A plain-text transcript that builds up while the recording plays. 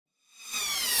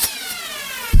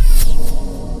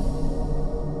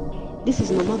This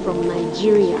is Mama from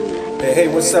Nigeria. Hey,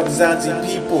 what's up, Zanzi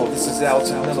people? This is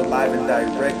Alton Miller, live and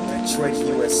direct, Detroit,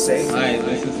 USA. Hi,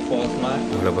 this is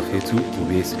Postman.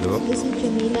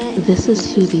 This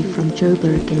is Phoebe from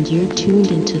Joburg, and you're tuned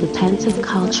into the Pensive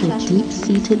Culture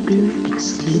Deep-Seated Groove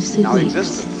exclusive Our mix.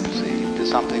 existence, you see, is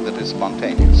something that is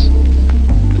spontaneous.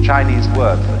 The Chinese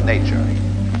word for nature,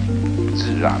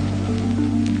 zhiran,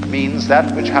 means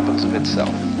that which happens of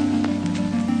itself.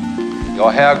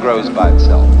 Your hair grows by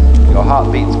itself. Your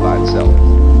heart beats by itself.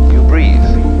 You breathe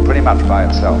pretty much by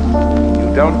itself.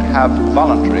 You don't have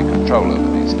voluntary control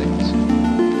over these things.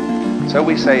 So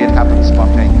we say it happens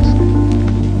spontaneously.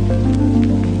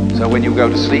 So when you go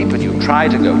to sleep and you try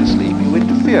to go to sleep, you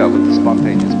interfere with the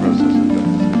spontaneous process of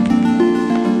going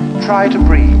to sleep. Try to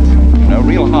breathe,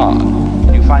 real hard.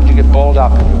 You find you get balled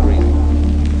up in your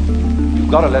breathing. You've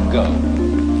got to let go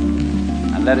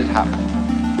and let it happen.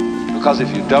 Because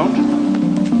if you don't,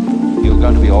 you're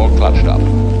going to be all clutched up.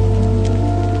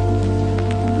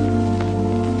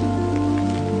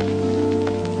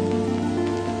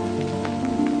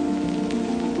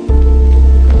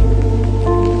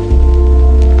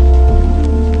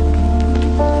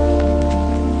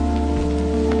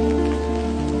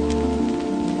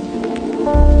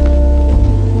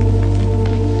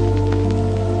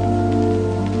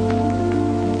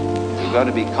 You're going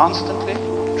to be constantly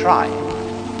trying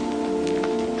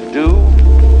to do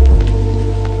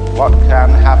what can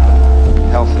happen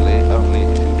healthily only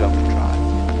if you don't try.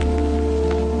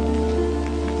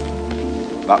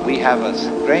 But we have a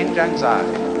strange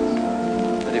anxiety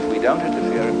that if we don't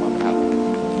interfere, it won't happen.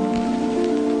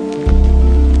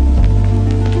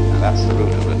 And that's the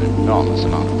root of an enormous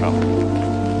amount of trouble.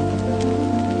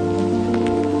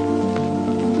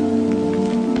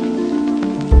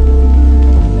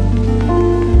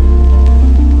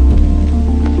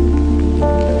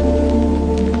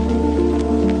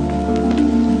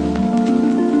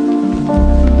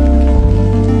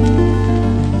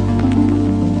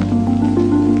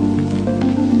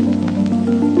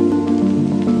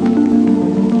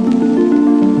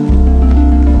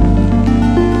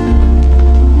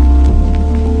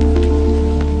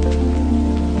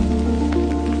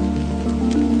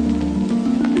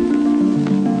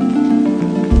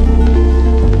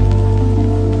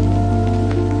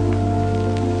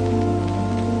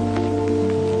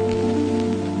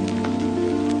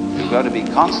 You've got to be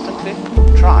constantly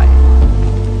trying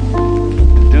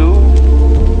to do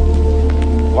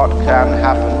what can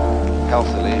happen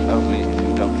healthily only if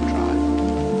you don't try.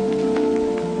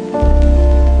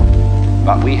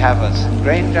 But we have a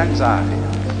strange anxiety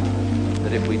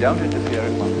that if we don't interfere,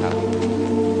 it won't happen.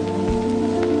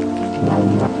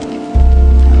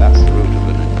 And that's the root of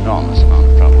an enormous amount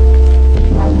of trouble.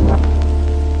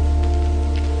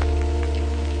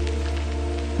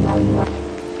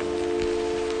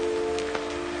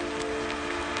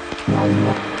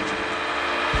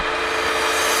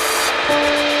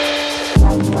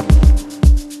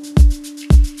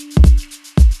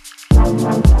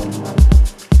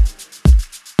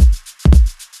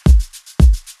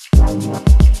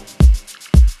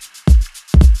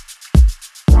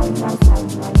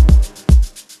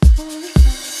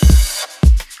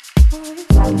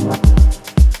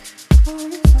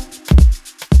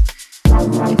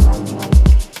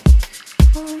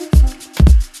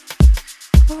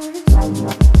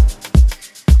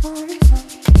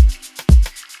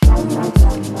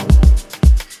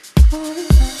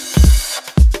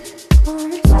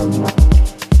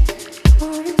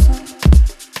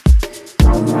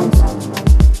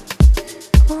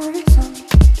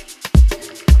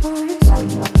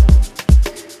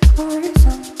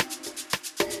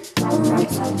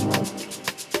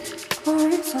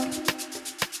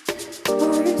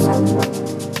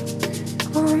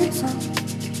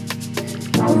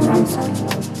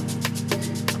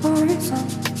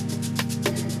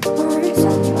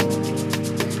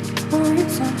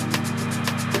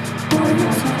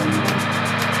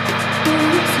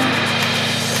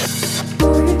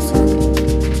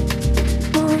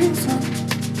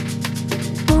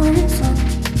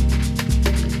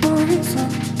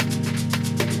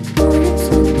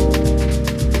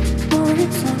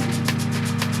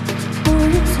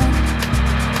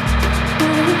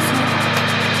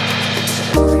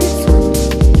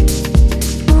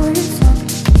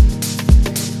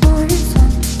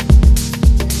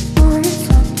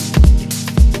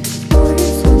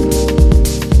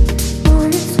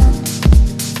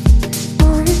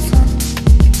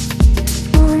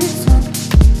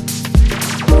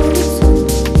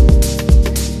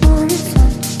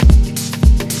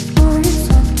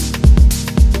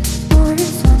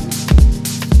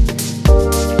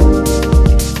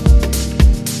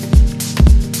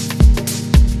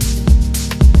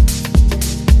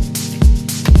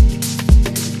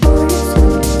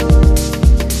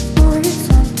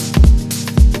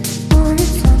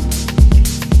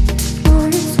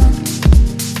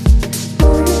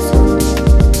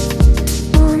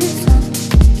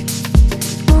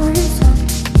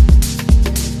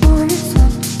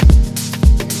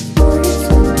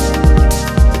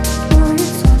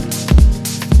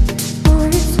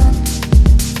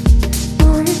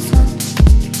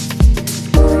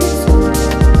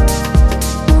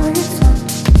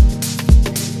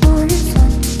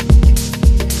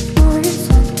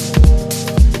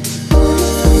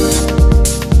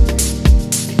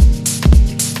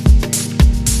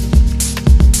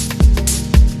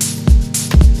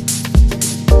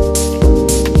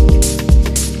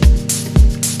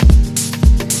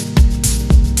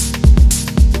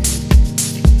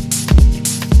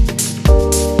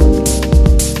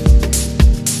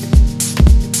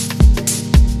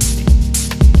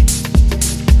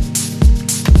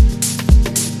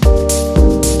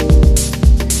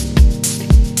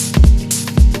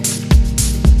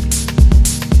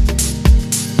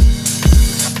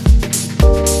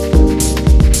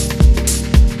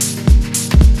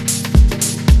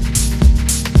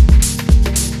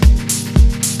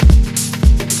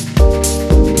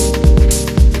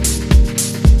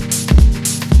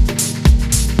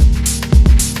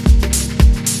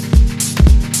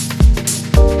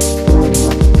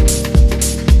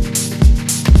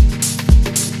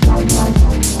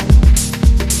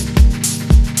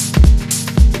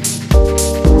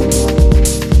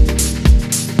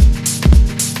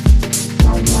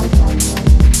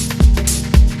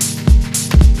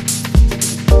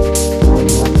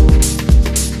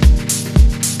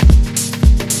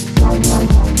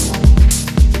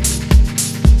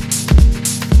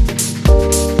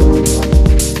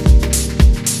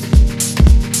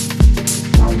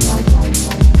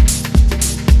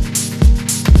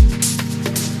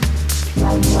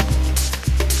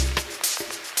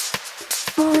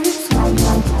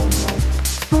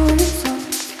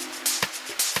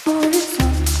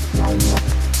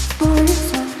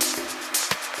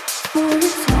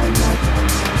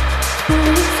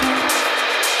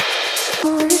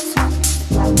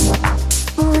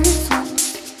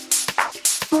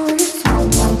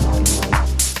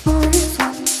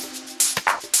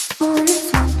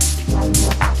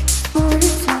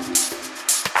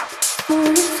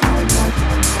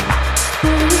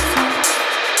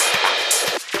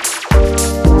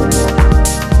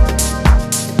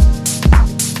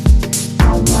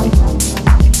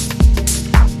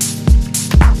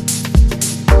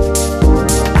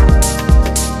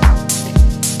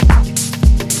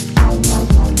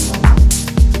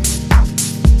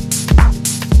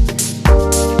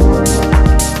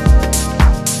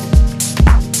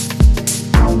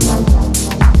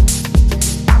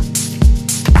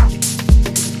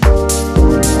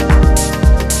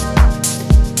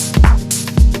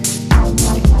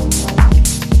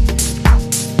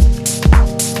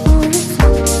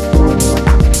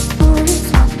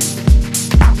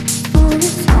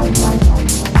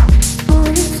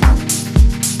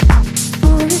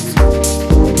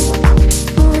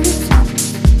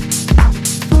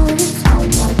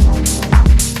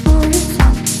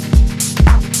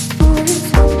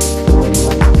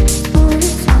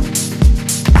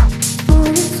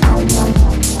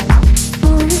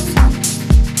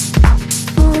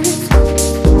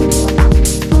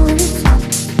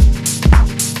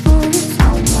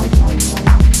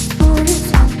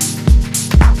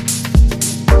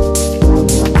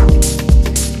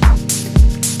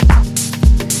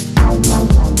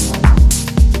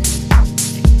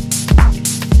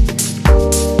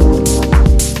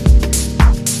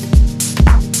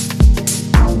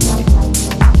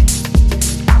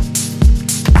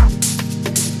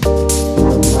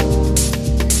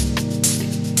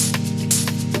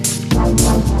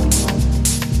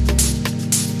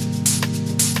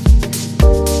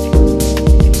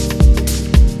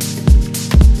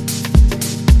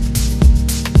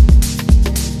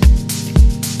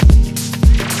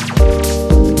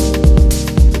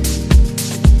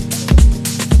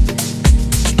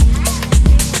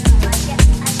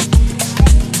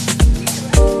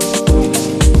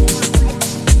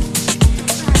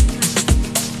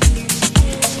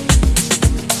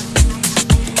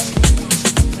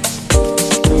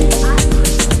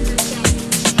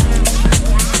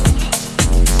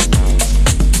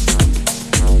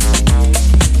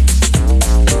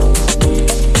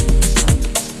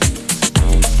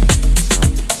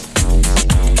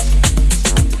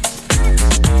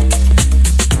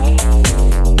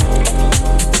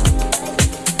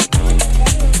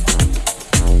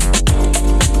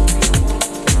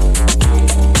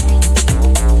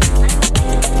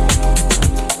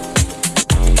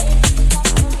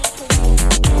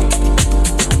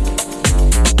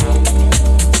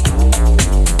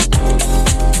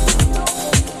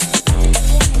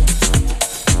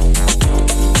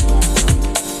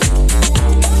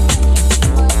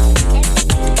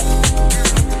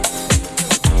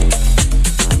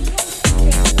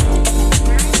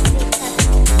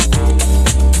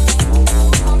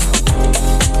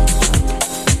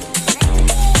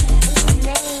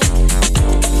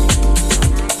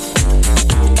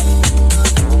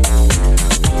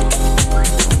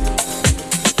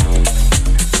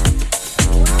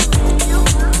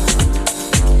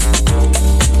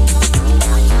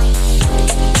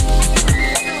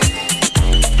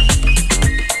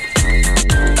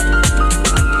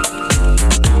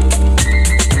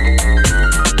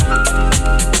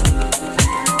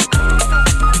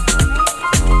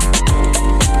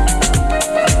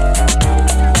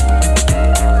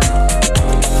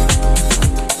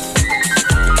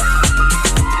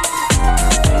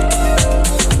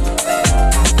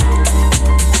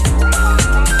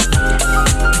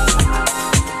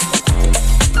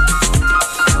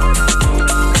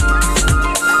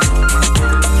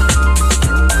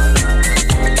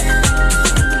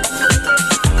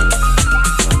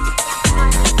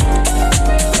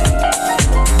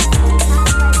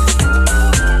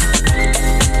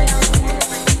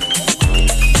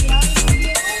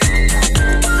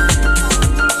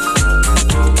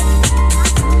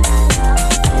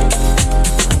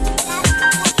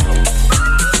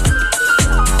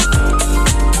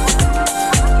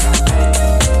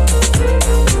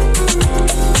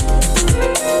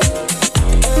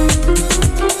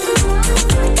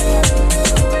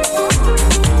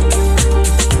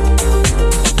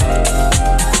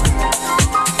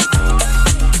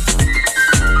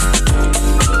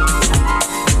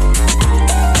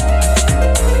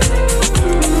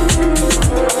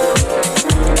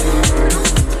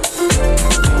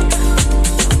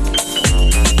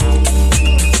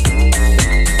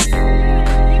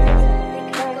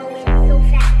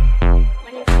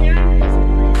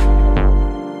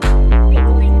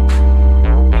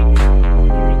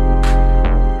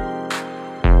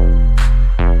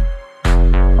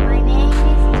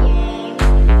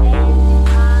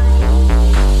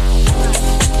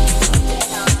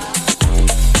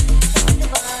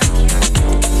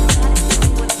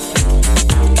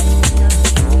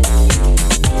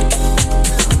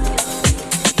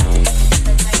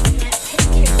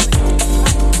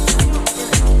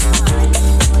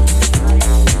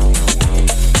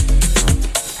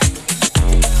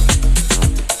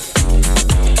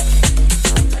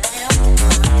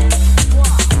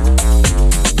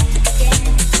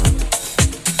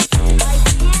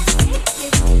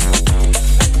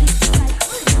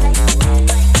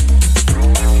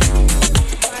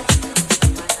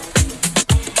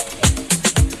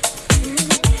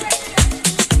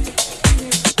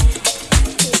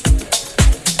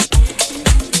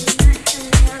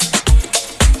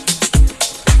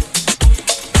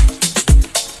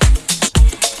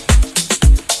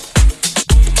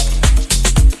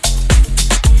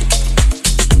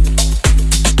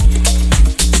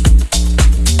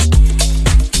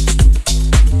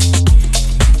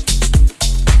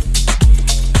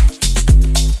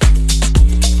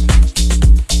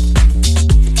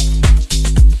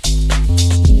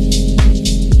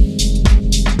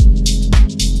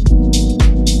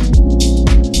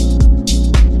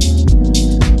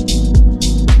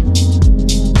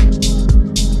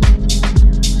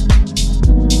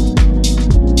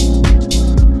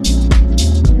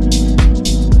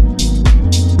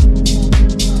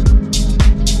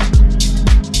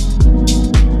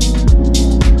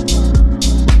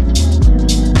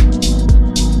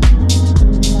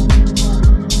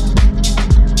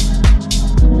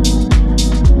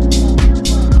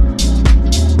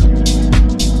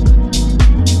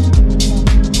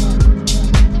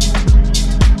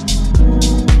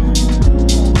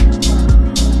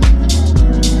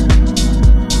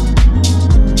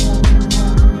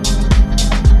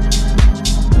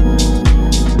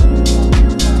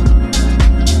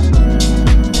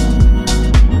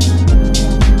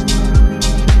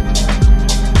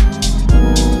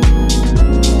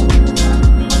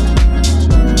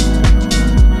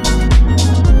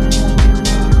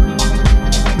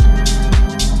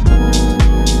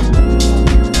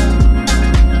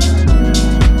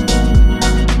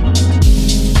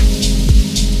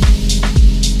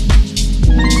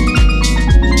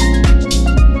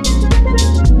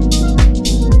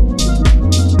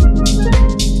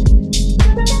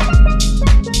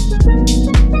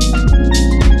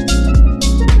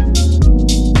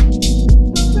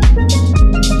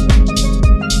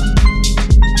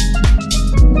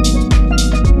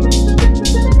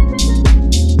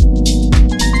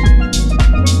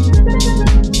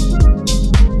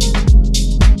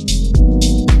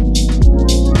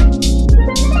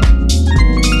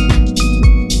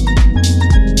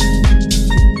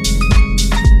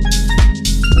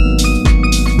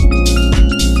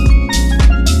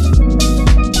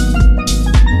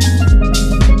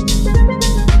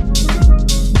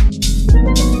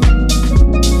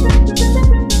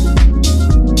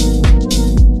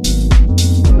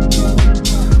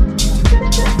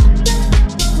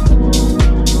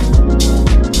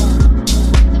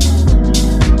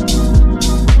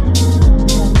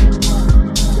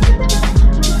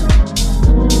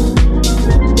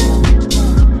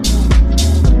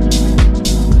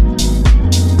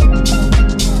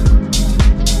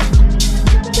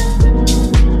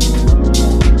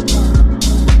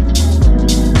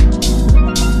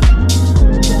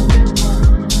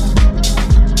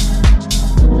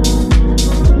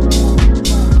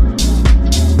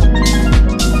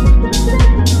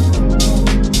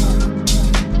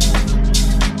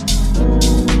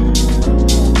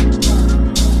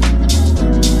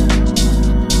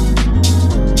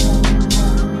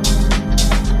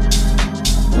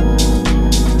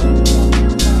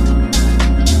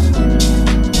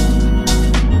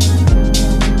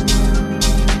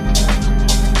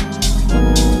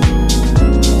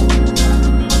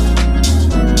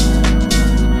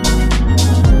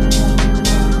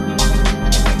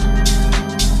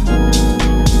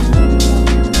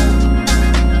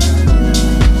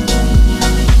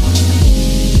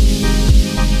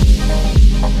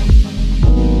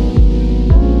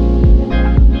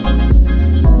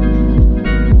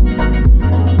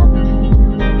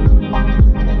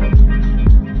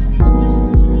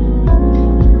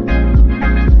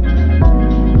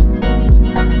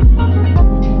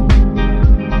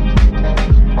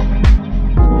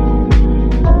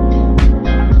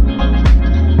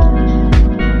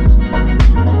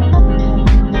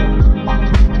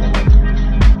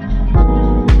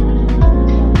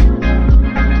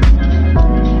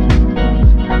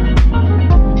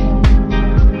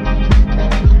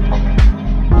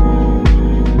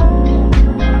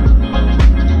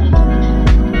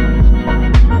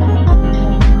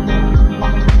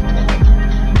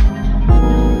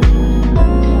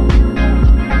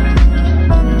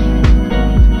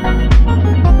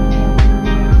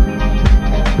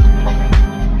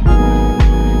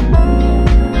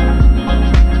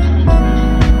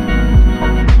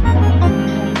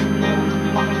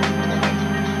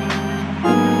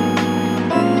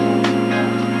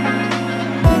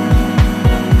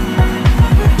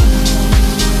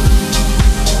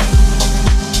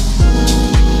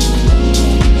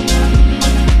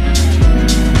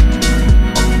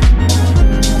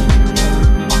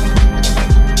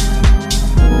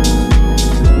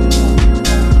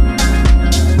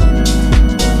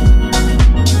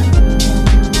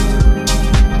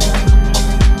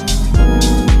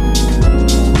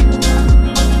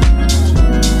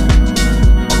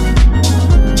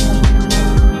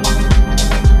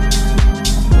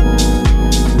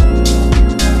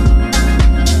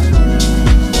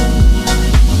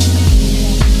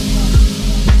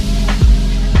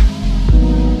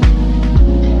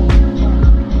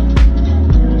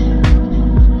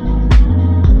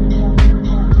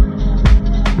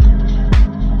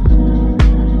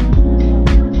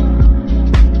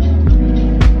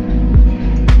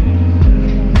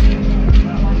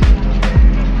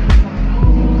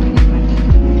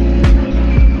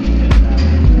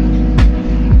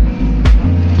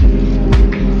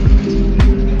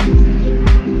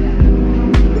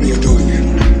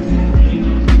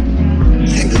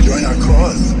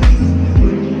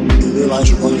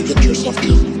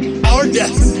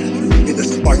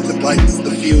 spark the light, the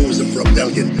fuse of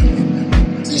rebellion.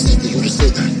 Easy for you to say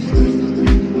that.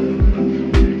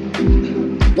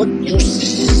 What you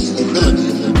see is humility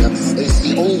in their depths. They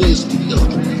see only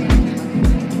stupidity.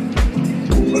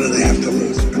 What do they have to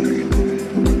lose?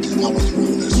 Follow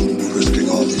through this, risking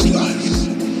all these lives.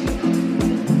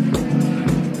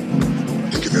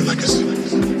 Think of your legacy.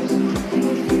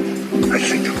 I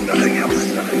think of nothing else.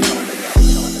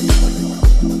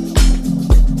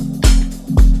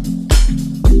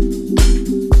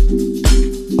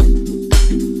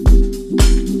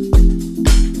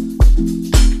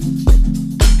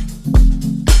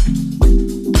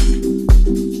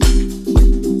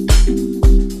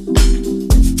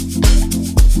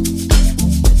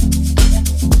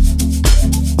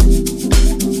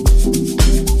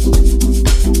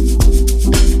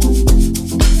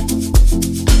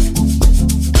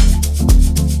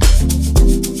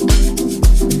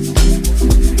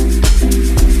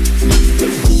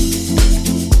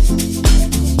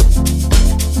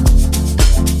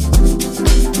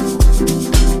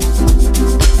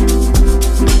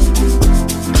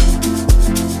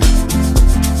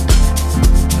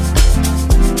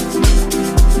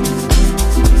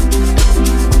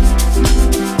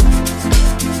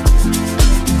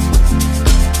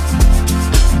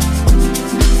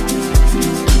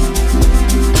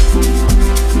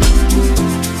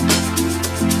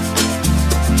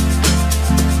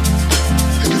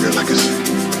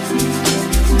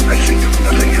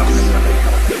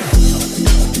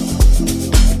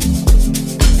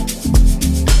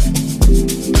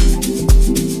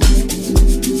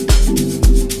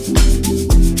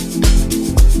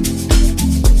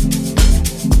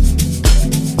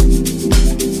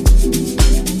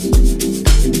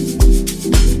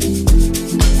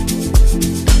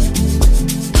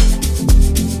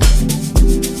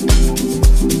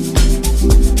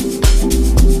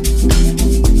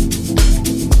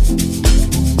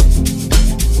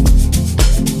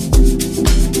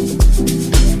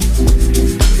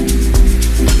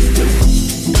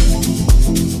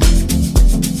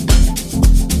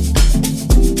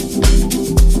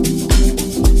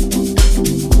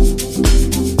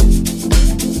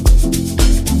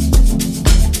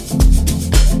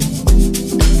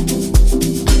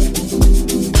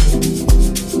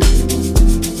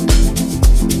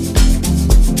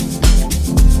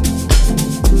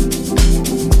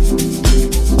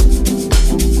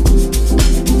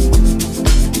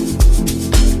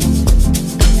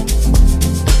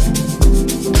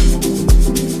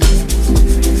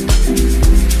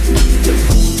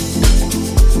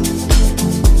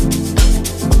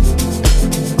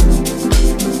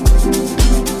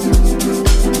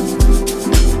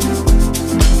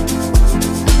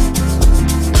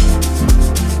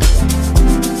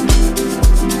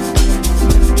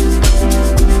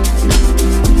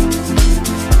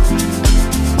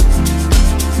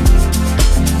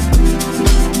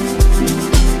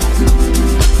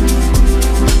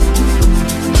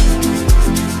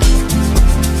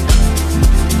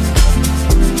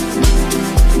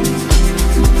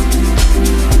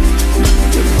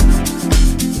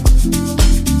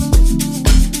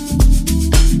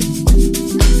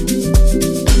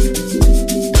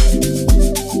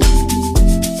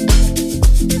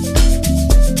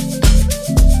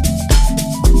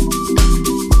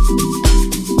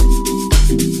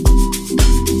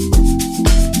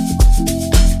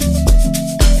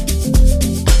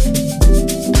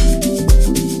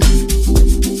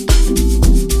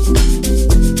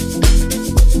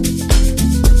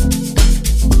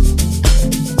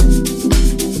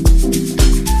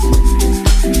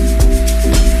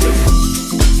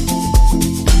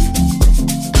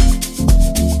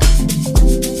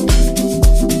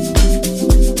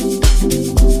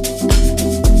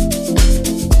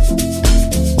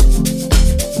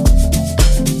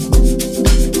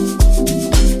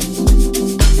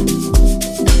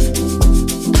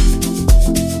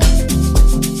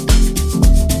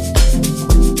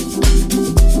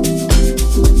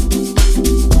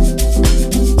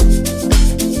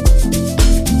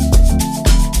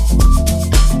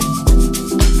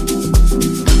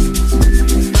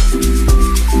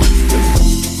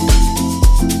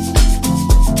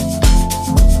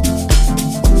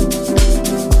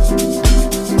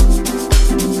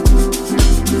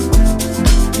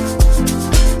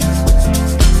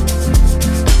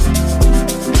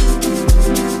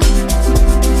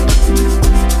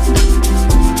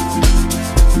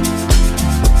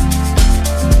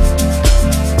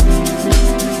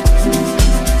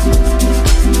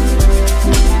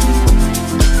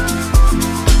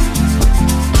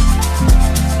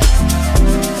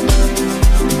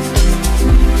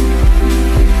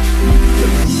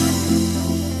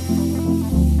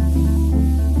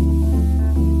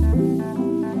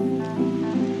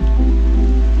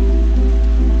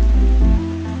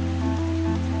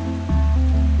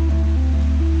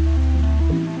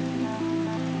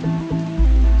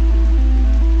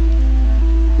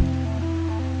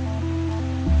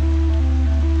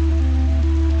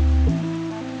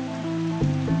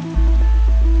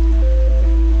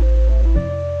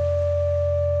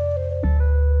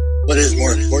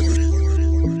 important.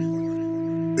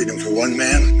 Freedom for one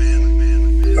man,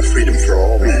 or freedom for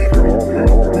all men.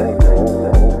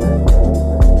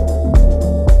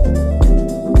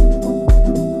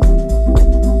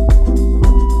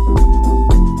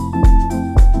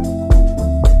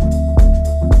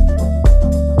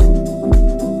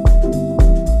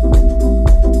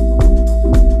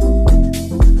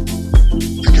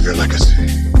 Think of your legacy.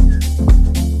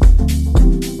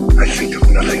 I think of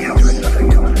nothing else.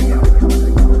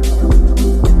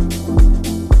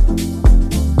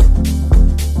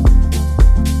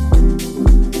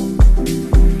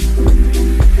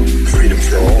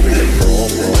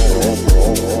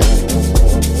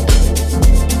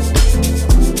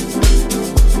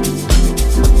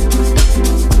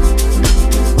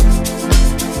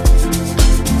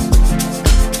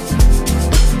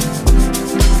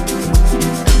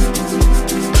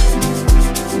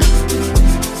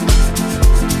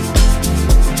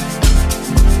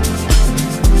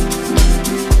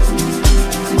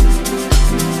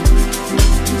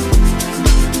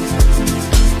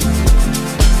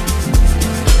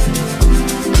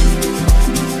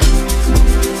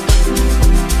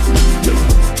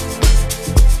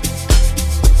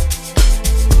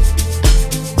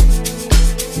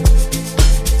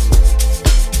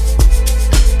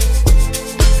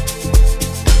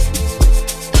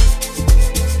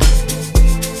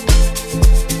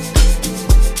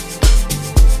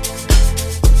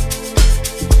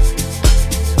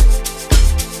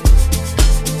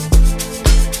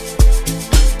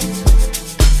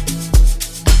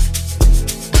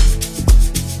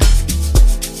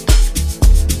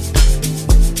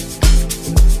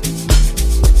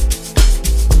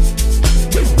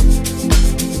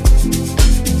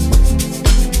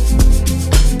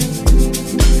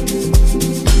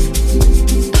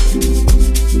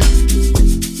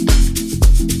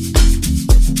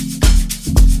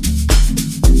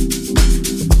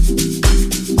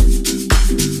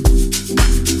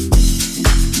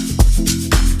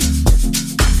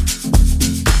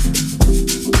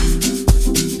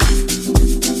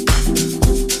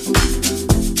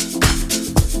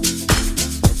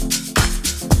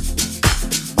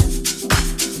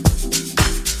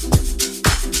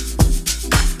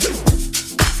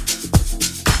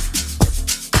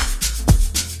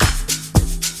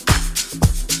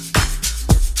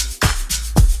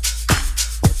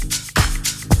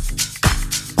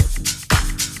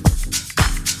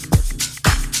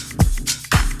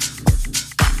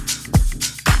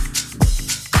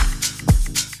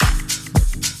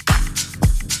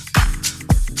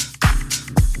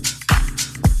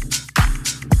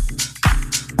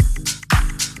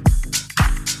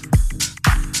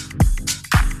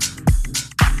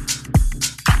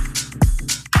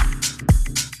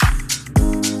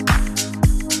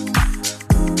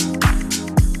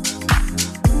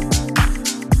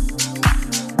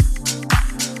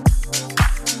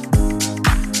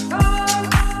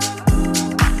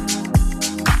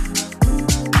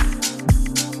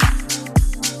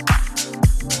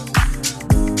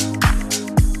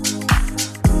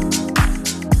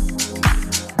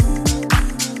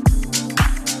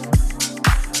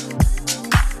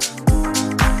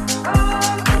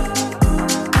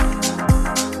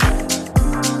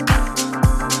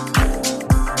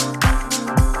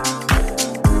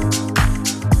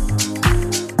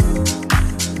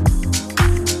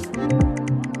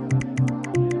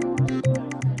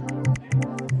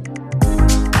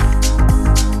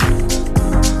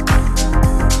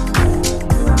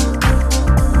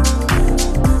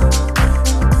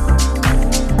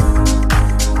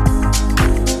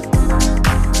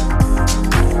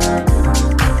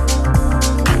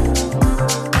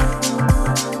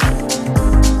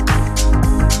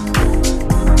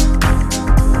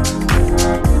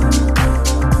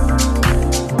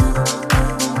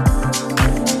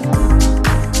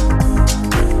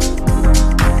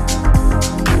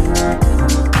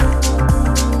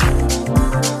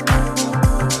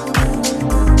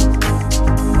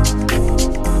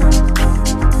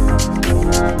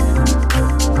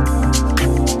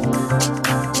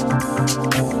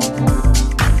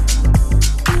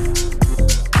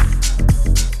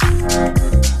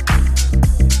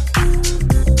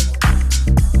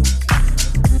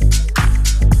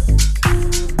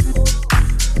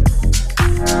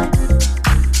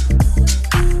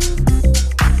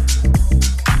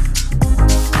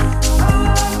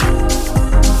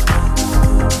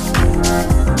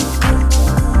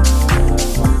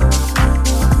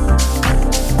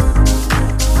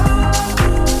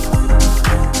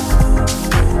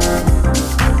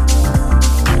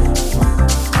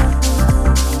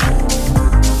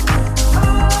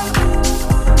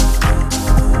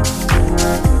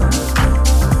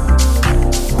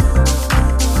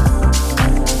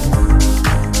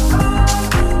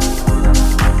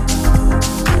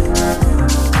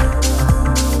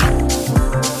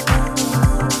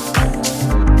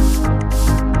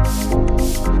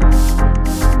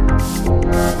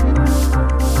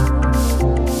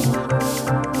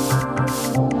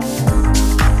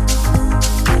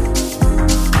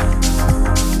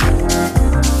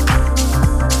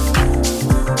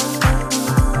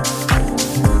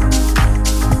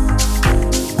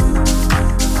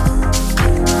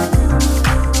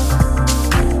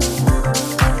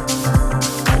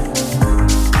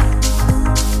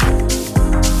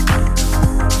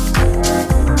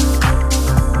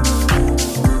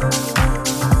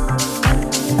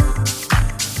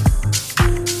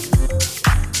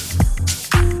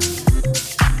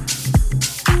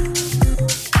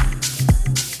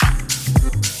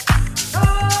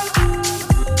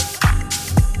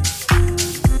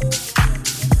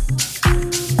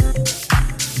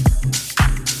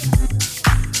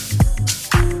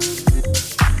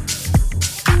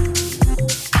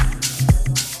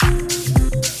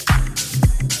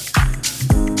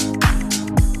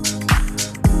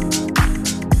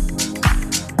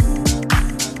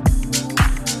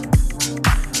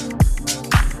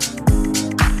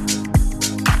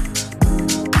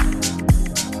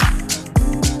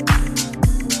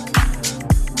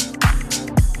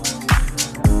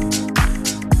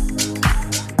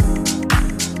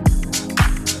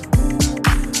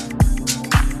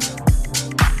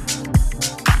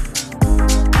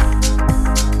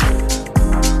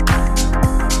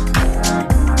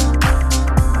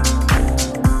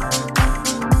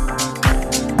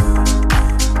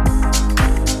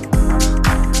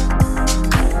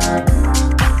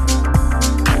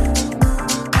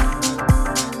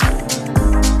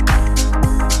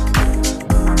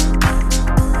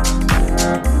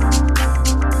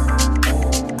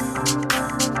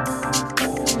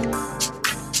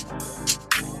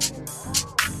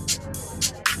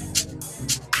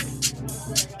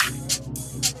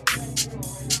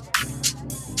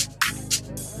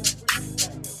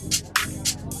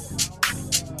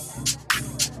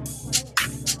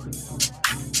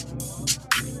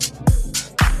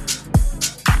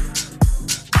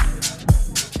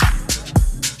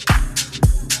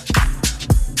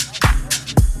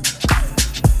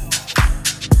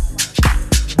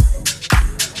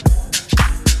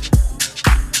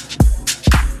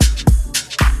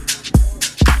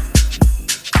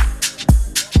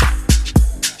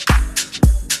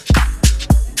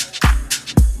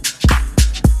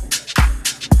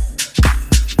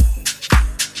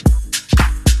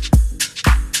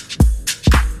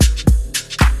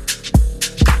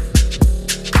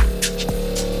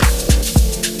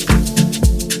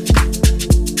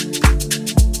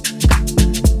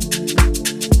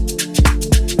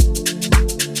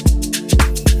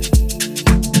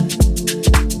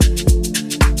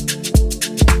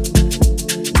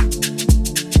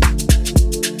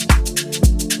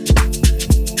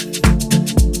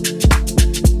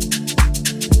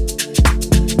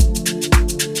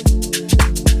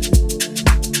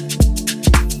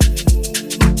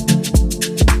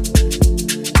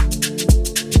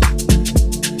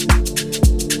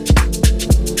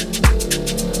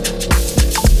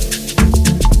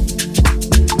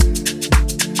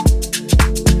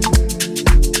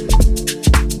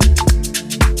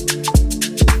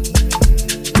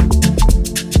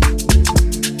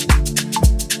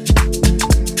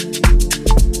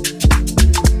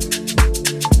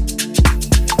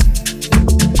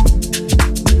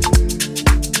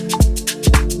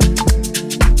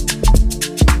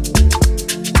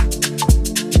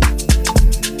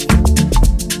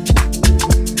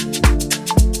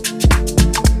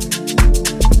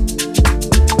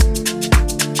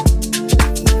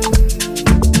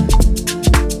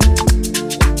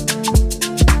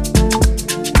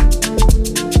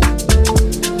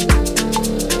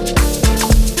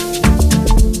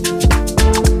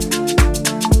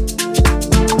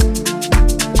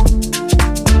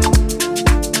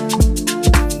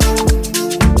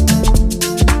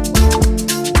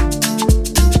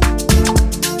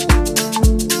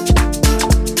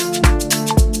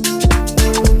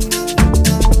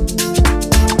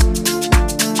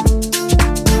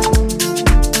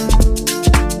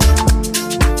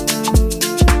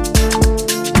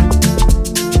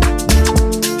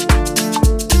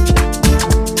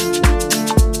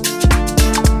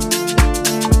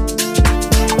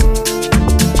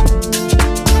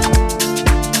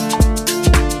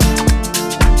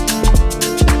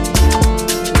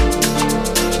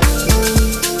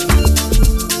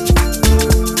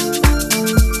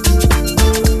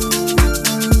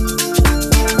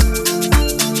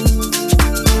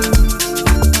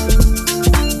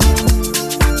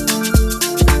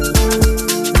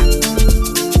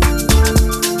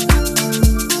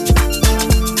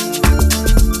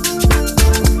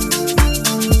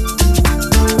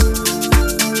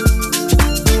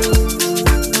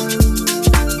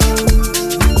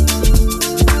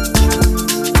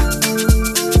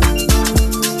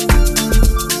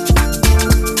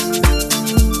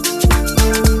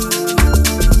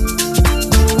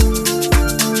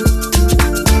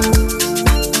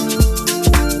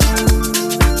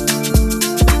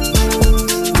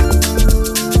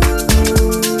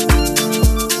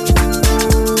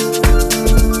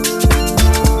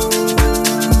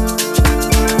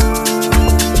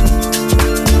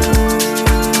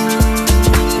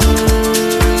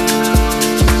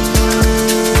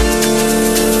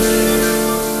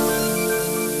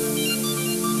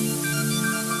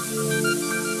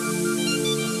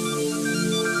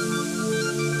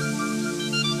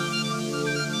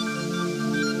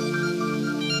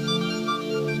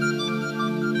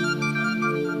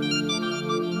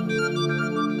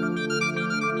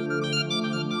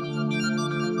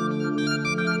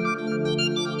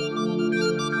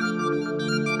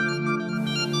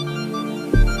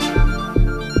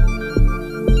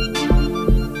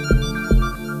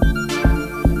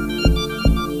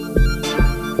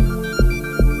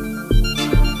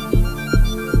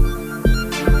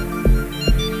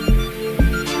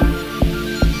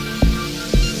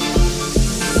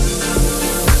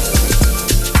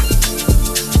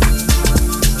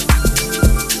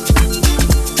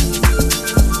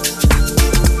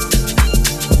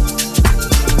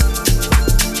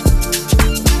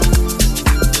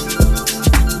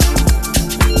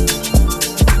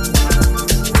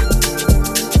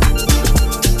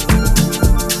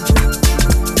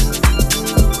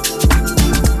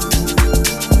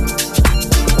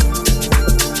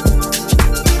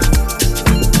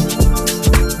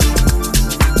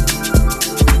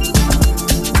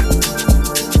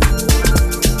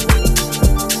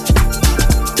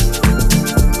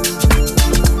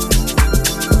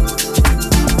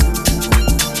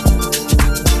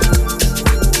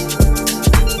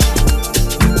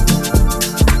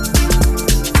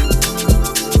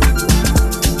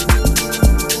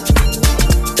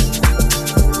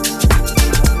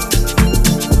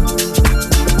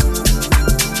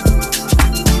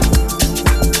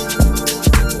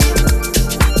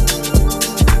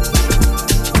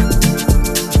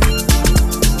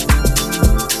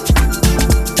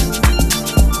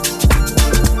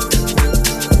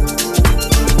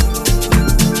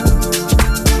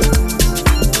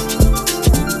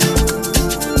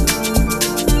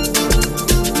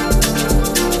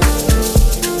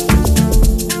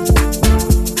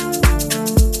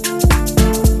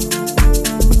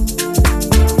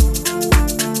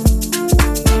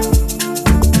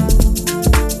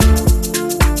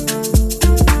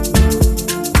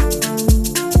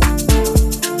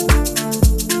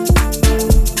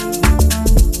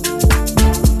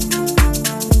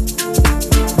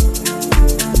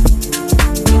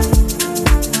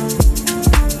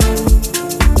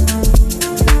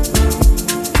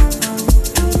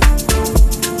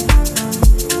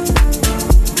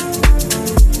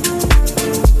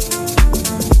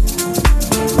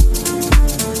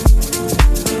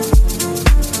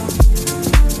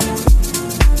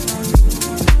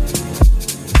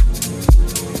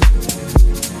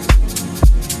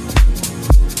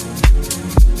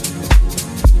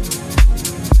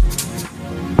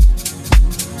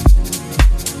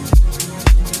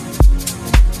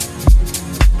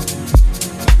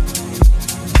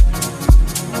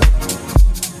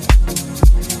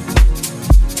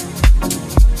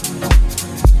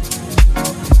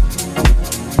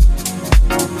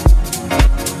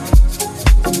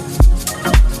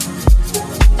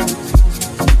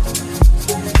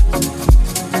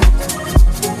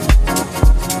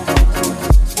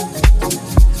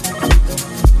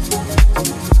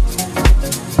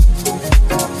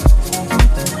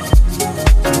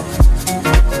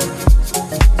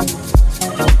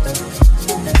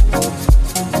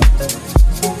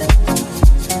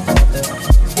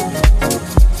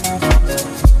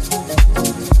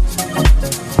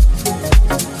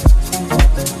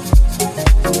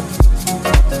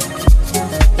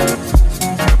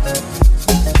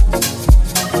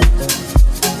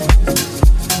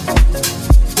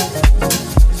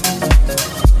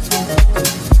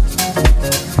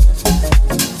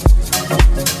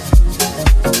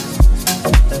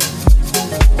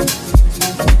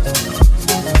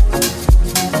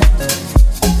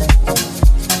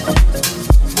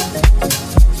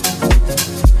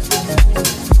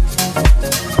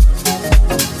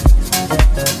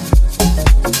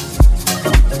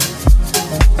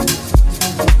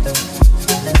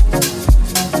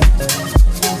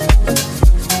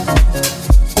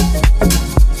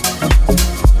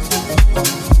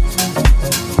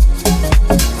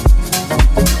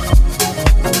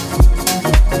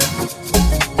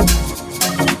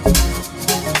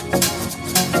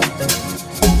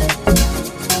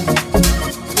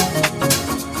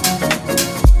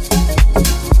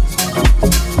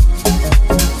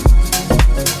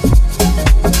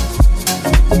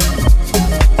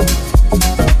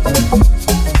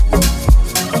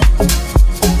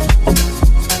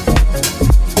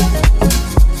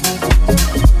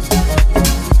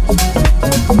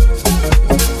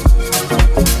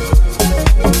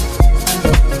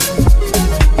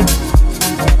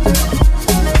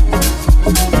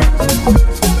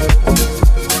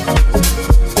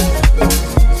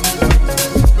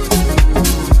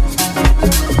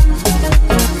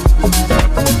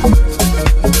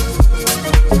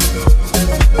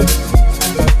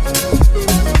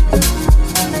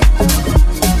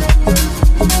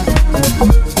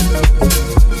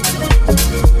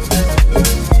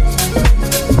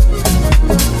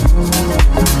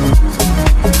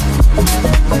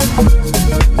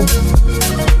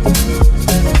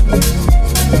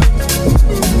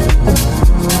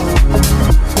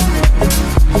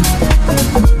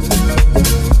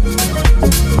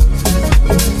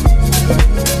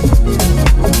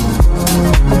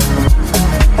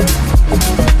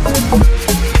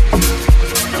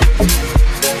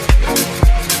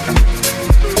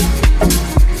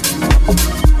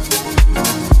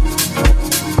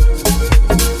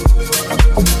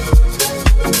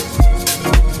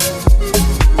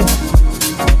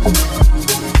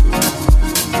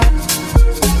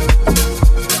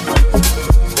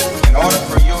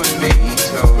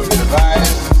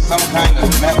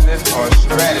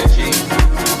 strategy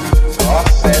to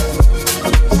offset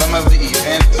some of the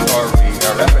events or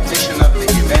a repetition of the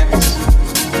events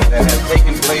that have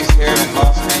taken place here in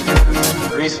Los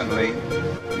Angeles recently.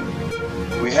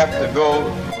 We have to go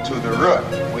to the root.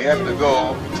 We have to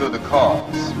go to the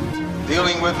cause.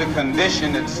 Dealing with the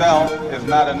condition itself is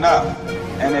not enough.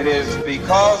 And it is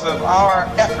because of our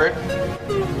effort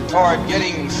toward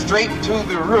getting straight to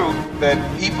the root that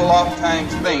people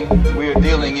oftentimes think we are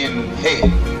dealing in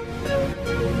hate.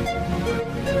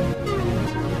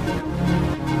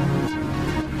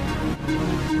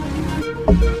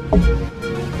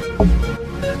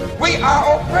 We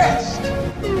are oppressed.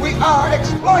 We are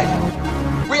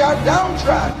exploited. We are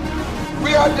downtrodden.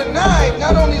 We are denied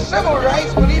not only civil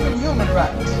rights, but even human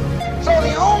rights. So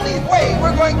the only way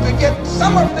we're going to get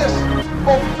some of this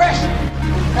oppression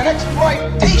and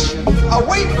exploitation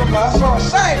away from us or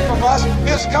aside from us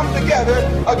is come together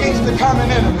against the common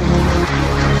enemy.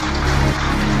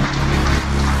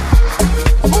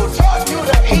 Who taught you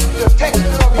to hate the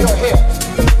texture of your hair?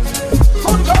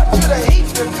 Who taught you to hate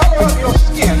the color of your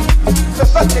skin to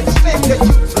such extent that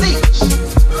you bleach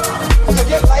to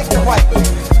get like the white man?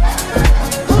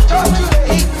 Who taught you to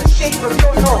hate the shape of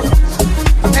your nose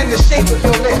and the shape of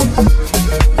your lips?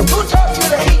 Who taught you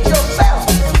to hate yourself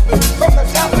from the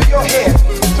top of your head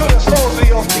to the soles of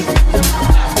your feet?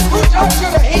 Who taught you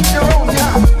to hate your own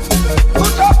kind? Who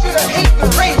taught you to hate the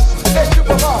race that you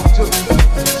belong to?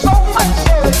 So much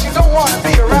so that you don't want to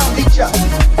be around each other.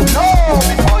 No,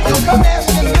 before you come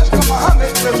asking Mr.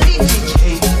 Muhammad to teach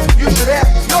hate, you should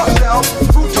ask yourself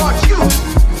who taught you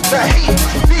to hate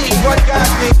being what God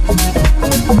made.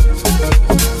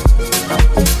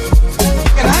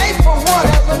 And I, for one,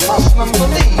 as a Muslim,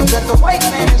 believe that the white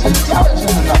man is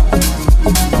intelligent enough.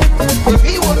 If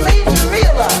he were made to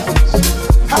realize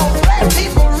how black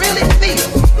people really feel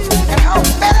and how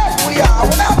fed up we are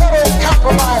without that old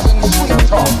compromising sweet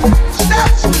talk. Stop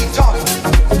sweet talking.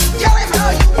 Tell him how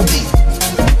you feel.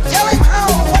 Tell him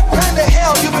what kind of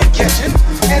hell you've been catching,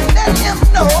 and let him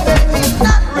know that if he's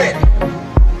not ready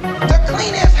to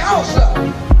clean his house up,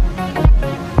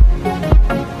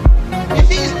 if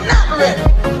he's not ready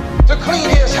to clean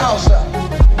his house up,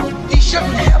 he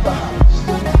shouldn't have a house.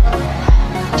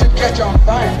 It should catch on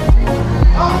fire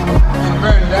and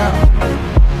burn down.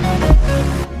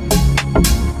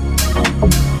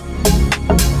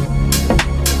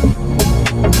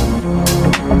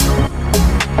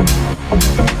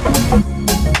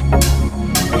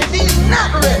 If he's not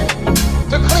ready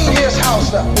to clean his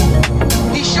house up,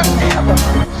 he shouldn't have a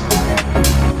house.